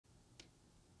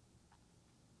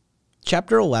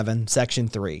Chapter 11, Section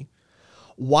 3.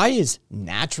 Why is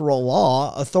natural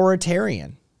law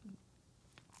authoritarian?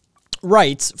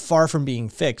 Rights, far from being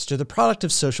fixed, are the product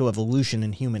of social evolution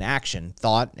and human action,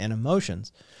 thought, and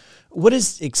emotions. What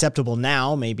is acceptable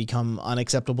now may become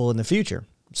unacceptable in the future.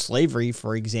 Slavery,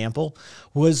 for example,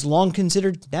 was long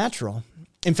considered natural.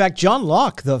 In fact, John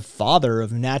Locke, the father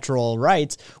of natural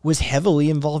rights, was heavily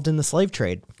involved in the slave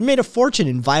trade. He made a fortune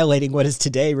in violating what is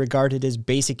today regarded as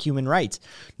basic human rights,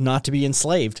 not to be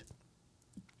enslaved.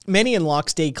 Many in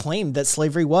Locke's day claimed that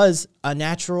slavery was a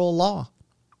natural law.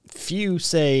 Few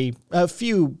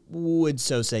would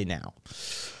so say now.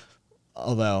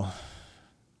 Although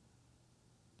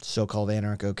so-called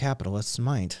anarcho-capitalists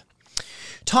might.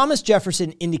 Thomas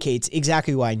Jefferson indicates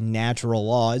exactly why natural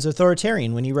law is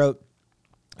authoritarian when he wrote,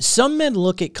 "Some men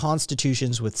look at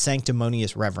constitutions with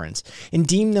sanctimonious reverence and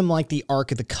deem them like the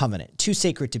Ark of the Covenant, too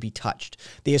sacred to be touched.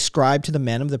 They ascribe to the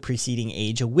men of the preceding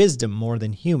age a wisdom more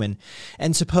than human,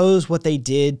 and suppose what they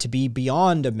did to be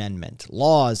beyond amendment.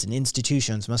 Laws and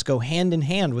institutions must go hand in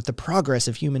hand with the progress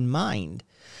of human mind.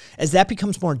 As that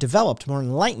becomes more developed, more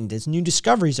enlightened, as new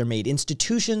discoveries are made,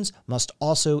 institutions must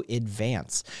also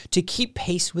advance to keep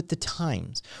pace with the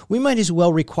times. We might as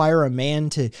well require a man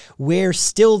to wear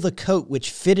still the coat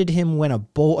which fitted him when a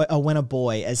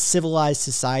boy, as civilized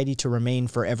society to remain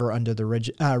forever under the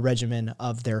regimen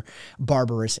of their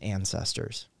barbarous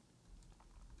ancestors."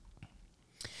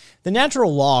 The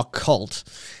natural law cult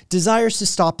desires to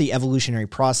stop the evolutionary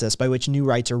process by which new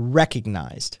rights are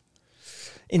recognized.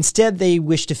 Instead, they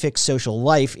wish to fix social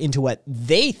life into what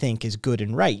they think is good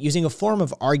and right, using a form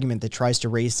of argument that tries to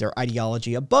raise their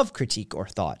ideology above critique or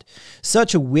thought.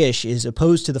 Such a wish is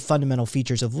opposed to the fundamental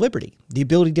features of liberty, the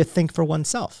ability to think for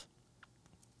oneself.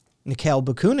 Mikhail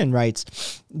Bakunin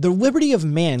writes, "The liberty of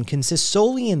man consists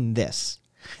solely in this,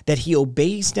 that he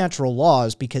obeys natural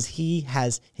laws because he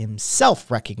has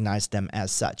himself recognized them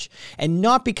as such, and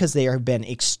not because they have been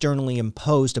externally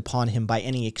imposed upon him by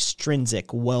any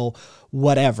extrinsic,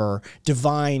 whatever,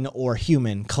 divine or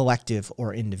human, collective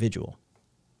or individual."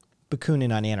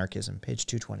 Bakunin on Anarchism, page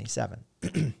 227.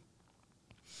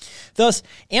 Thus,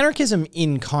 anarchism,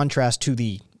 in contrast to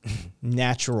the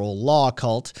natural law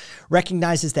cult,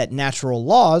 recognizes that natural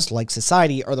laws, like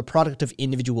society, are the product of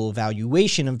individual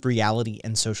evaluation of reality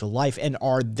and social life, and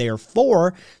are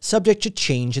therefore subject to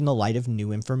change in the light of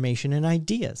new information and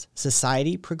ideas.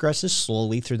 Society progresses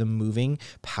slowly through the moving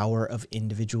power of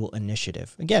individual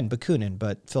initiative. Again, Bakunin,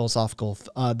 but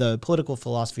the political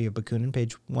philosophy of Bakunin,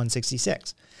 page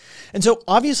 166. And so,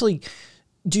 obviously,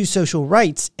 do social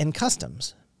rights and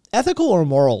customs. Ethical or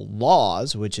moral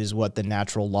laws, which is what the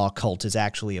natural law cult is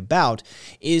actually about,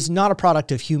 is not a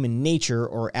product of human nature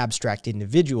or abstract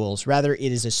individuals. Rather,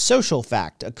 it is a social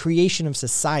fact, a creation of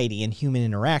society and human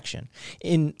interaction.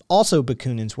 In also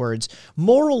Bakunin's words,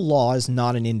 moral law is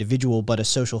not an individual but a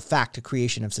social fact, a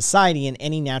creation of society, and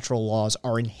any natural laws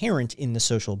are inherent in the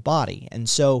social body. And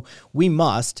so we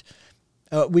must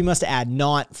add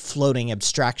not floating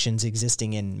abstractions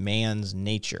existing in man's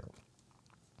nature.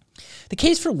 The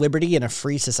case for liberty in a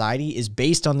free society is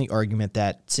based on the argument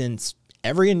that since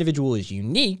every individual is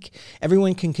unique,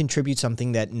 everyone can contribute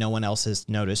something that no one else has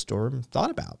noticed or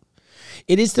thought about.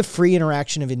 It is the free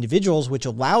interaction of individuals which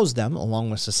allows them, along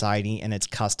with society and its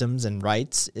customs and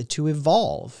rights, to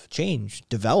evolve, change,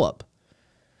 develop.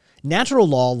 Natural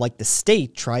law, like the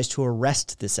state, tries to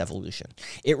arrest this evolution.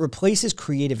 It replaces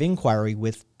creative inquiry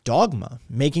with dogma,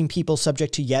 making people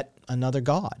subject to yet another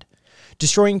god,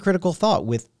 destroying critical thought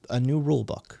with a new rule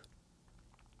book.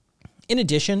 In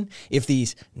addition, if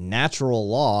these natural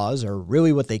laws are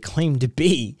really what they claim to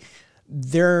be,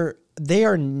 they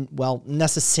are,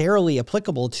 necessarily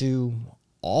applicable to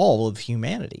all of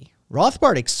humanity.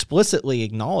 Rothbard explicitly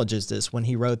acknowledges this when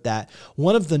he wrote that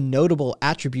one of the notable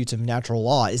attributes of natural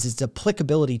law is its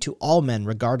applicability to all men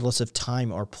regardless of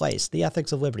time or place. The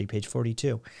Ethics of Liberty, page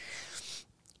 42.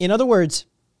 In other words,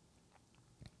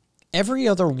 every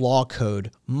other law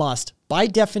code must, by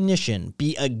definition,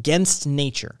 be against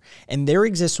nature, and there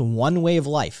exists one way of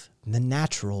life, the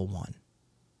natural one.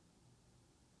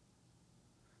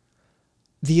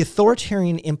 The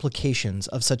authoritarian implications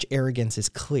of such arrogance is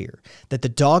clear, that the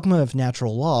dogma of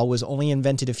natural law was only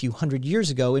invented a few hundred years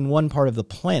ago in one part of the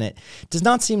planet does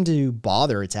not seem to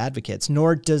bother its advocates,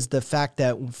 nor does the fact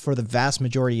that for the vast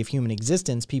majority of human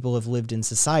existence, people have lived in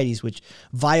societies which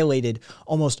violated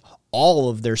almost all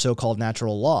of their so-called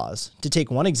natural laws. To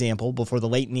take one example, before the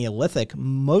late Neolithic,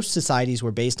 most societies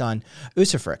were based on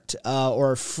usufruct,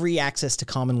 or free access to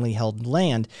commonly held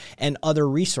land and other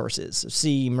resources.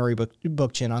 See Murray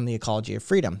Bookchin on the ecology of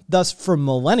freedom. Thus, for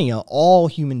millennia, all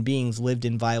human beings lived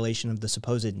in violation of the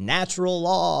supposed natural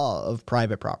law of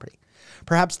private property,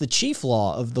 perhaps the chief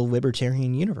law of the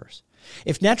libertarian universe.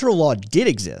 If natural law did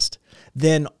exist,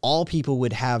 then all people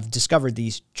would have discovered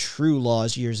these true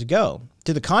laws years ago.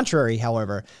 To the contrary,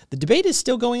 however, the debate is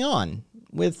still going on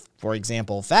with, for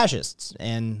example, fascists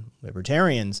and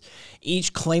libertarians,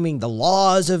 each claiming the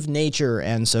laws of nature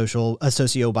and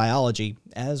sociobiology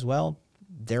as, well,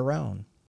 their own.